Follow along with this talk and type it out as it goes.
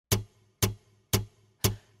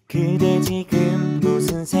그대 지금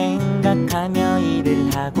무슨 생각하며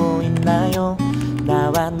일을 하고 있나요?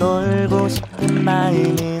 나와 놀고 싶은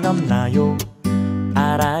마음은 없나요?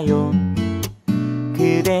 알아요.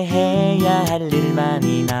 그대 해야 할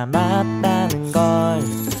일만이 남았다는 걸.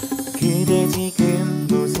 그대 지금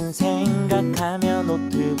무슨 생각하며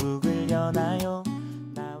노트북을 여나요?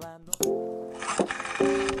 나와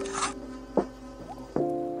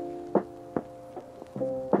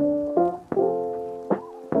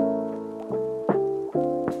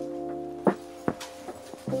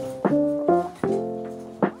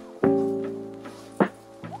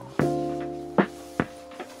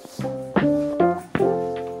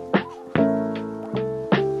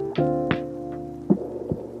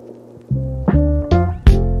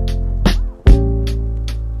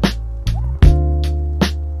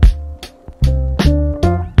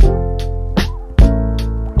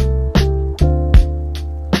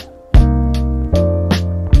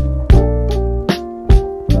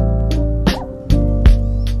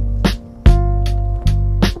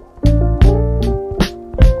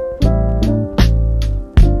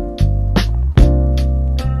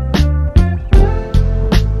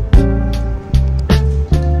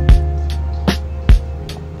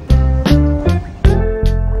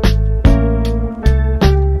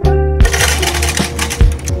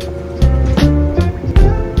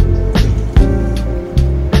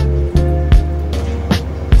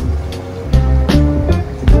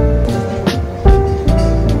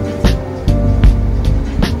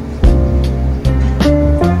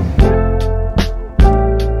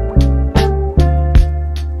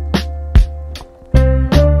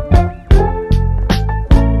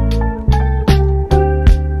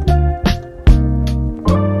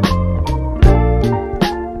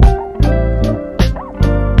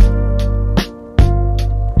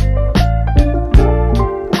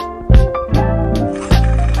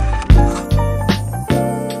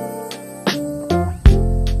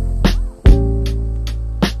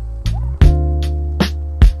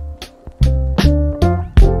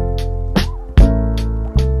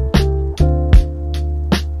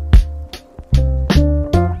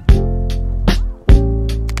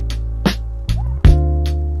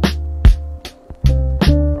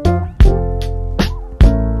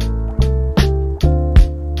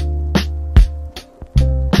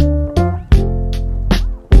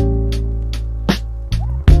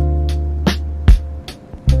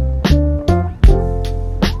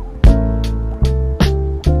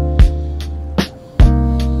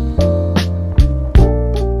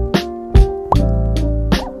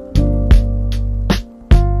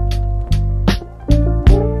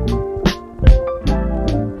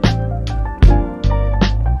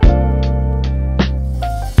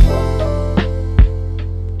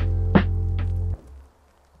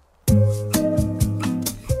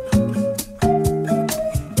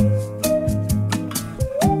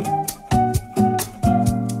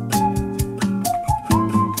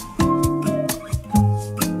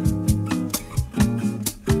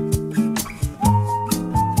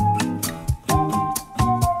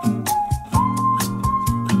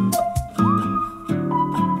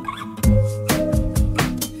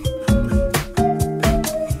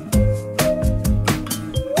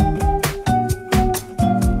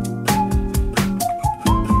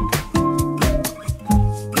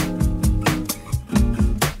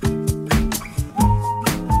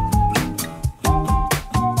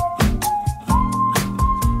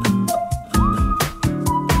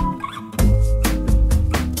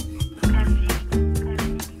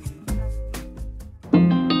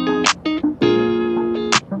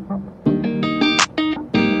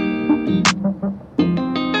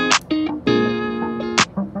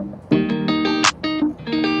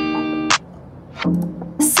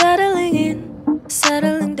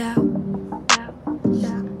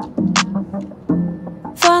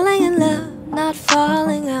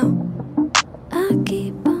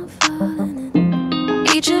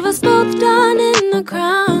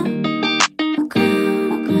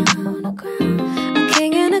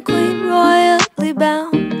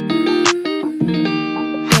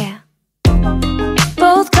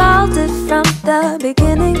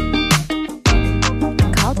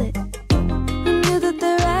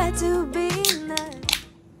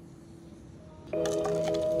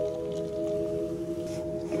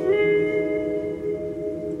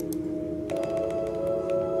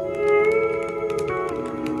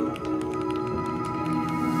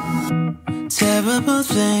terrible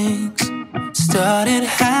things started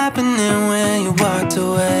happening when you walked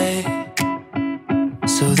away.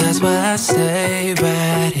 So that's why I stay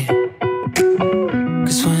right here.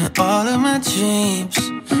 'Cause when all of my dreams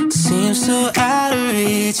seem so out of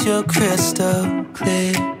reach, you're crystal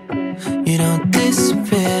clear. You don't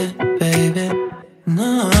disappear, baby.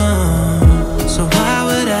 No. So why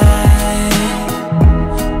would I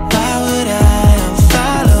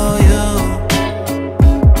unfollow you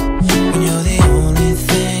when you're the only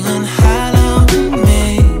thing unhallowed to me?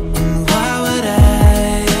 And why would I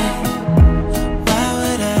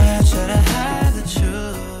try to hide the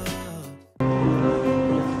truth?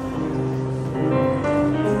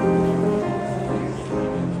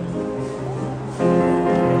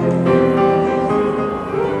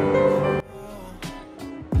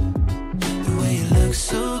 The way you look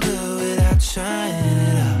so good without trying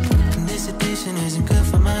it out. And this addiction isn't good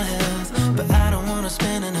for my health, but I don't wanna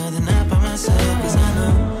spend another night by myself. 'Cause I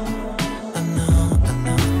know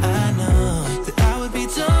that I would be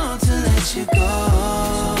dumb to let you go.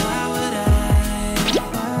 So why would I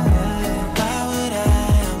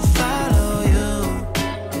unfollow you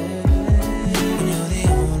when you're the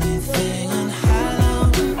only thing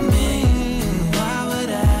unhallowed to me? And why would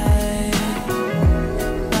I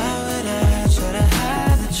try to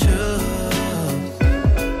hide the truth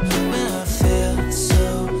when I feel so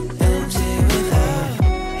empty without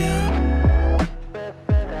you?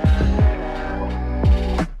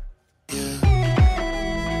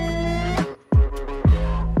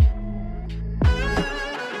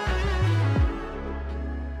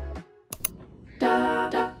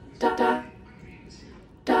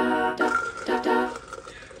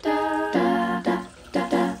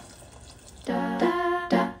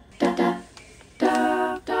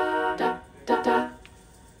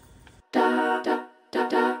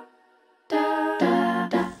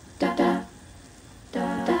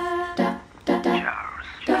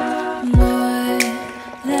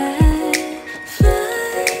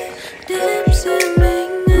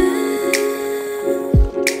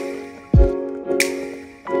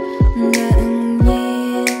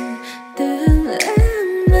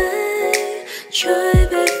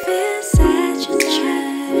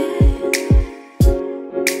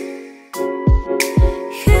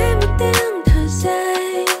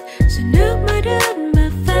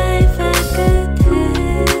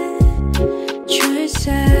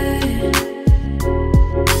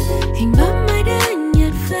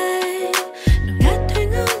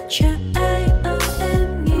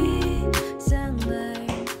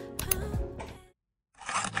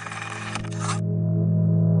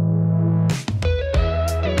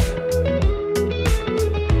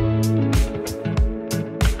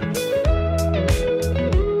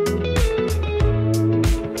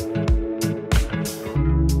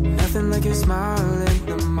 Nothing like your smile in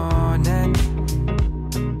the morning,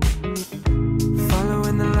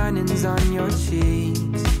 following the linings on your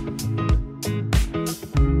cheeks.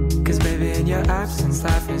 'Cause baby, in your absence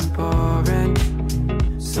life is boring,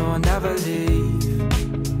 so I'll never leave.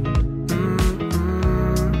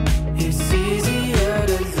 It's easier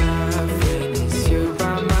to love when it's you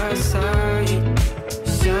by my side,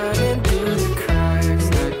 shining through the cracks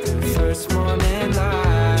like the first morning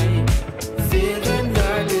light. Feeling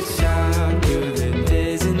like a child through the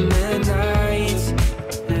days and the nights,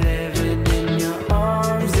 living in your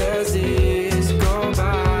arms as the years go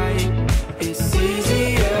by. It's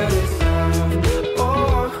easier to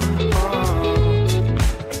love,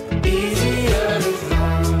 easier to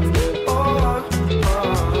love,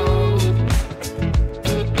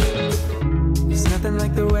 There's nothing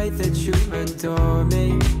like the way that you adore me.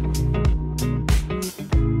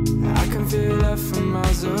 I can feel love from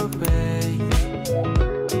miles away.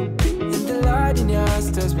 And the light in your eyes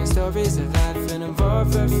tells me stories of life in a more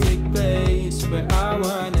perfect place where I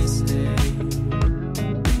wanna stay.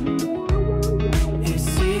 It's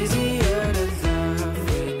easier to love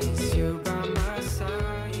when it's you by my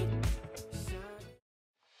side.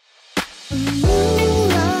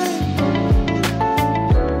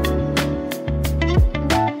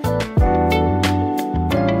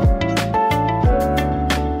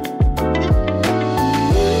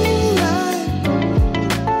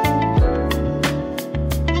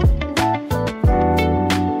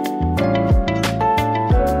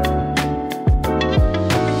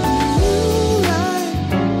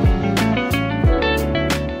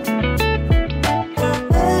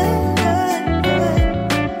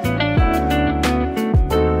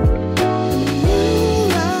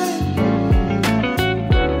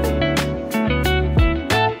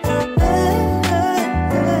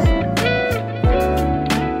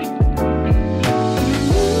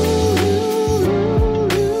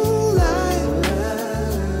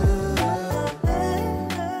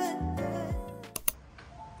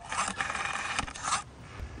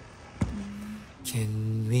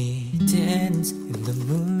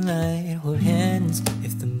 Moonlight, hold hands.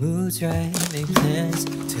 If the mood's right, make plans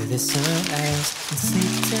to the sunrise and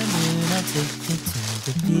sleep till noon. I'll take you to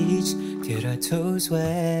the beach, get our toes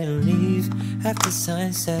wet and leave after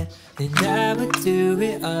sunset. And I would do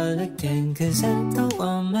it all again, cause I don't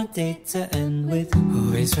want my day to end with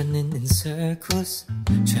always running in circles,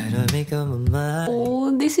 try to make up my mind.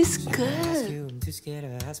 Oh, this is good. I'm too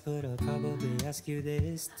scared to ask, but I'll probably ask you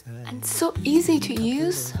this time. And so easy to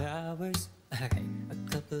use.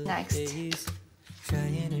 Next.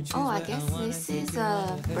 Oh, I guess this is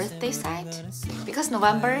a birthday site, because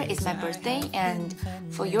November is my birthday, and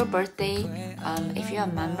for your birthday, if you're a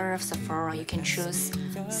member of Sephora, you can choose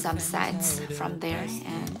some sites from there.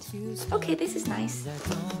 And okay, this is nice.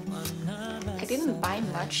 I didn't buy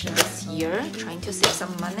much this year, trying to save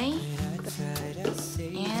some money.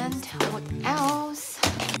 And what else?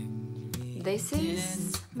 This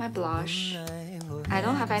is my blush. I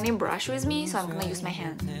don't have any brush with me, so I'm gonna use my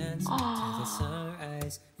hand. Oh,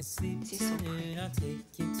 this is so pretty.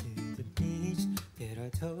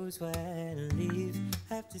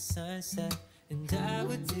 And I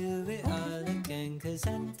would do it all again, cause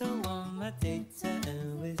I don't want my day to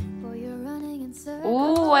end with.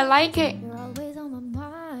 Oh, I like it.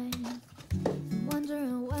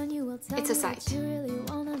 It's a site.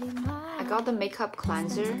 I got the makeup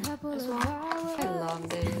cleanser as well. I love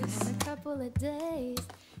this.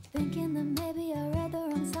 Thinking that maybe I read the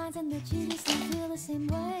wrong signs and that you just don't feel the same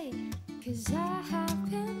way. Cause I have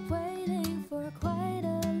been waiting for quite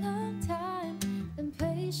a long time and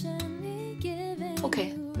patiently giving.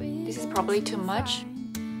 Okay, this is probably too much.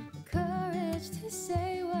 Courage to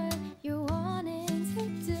say what you're wanting to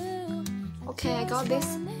do. Okay, I got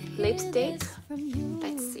this lipstick.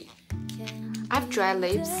 Let's see. I have dry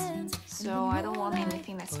lips, so I don't want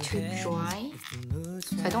anything that's too dry.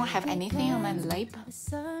 So I don't have anything on my lip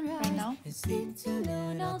right now.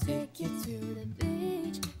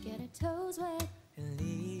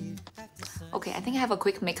 Okay, I think I have a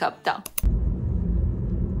quick makeup done.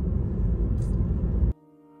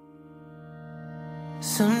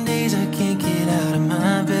 Some days I can't get out of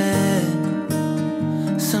my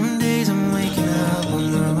bed. Some days I'm waking up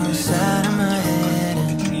on the wrong side of my head,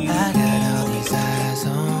 and I got all these eyes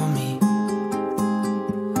on me,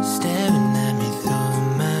 staring at me through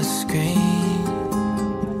my screen.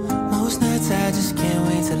 Most nights I just can't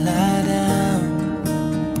wait to lie down.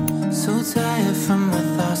 So tired from my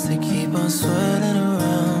thoughts, they keep on swirling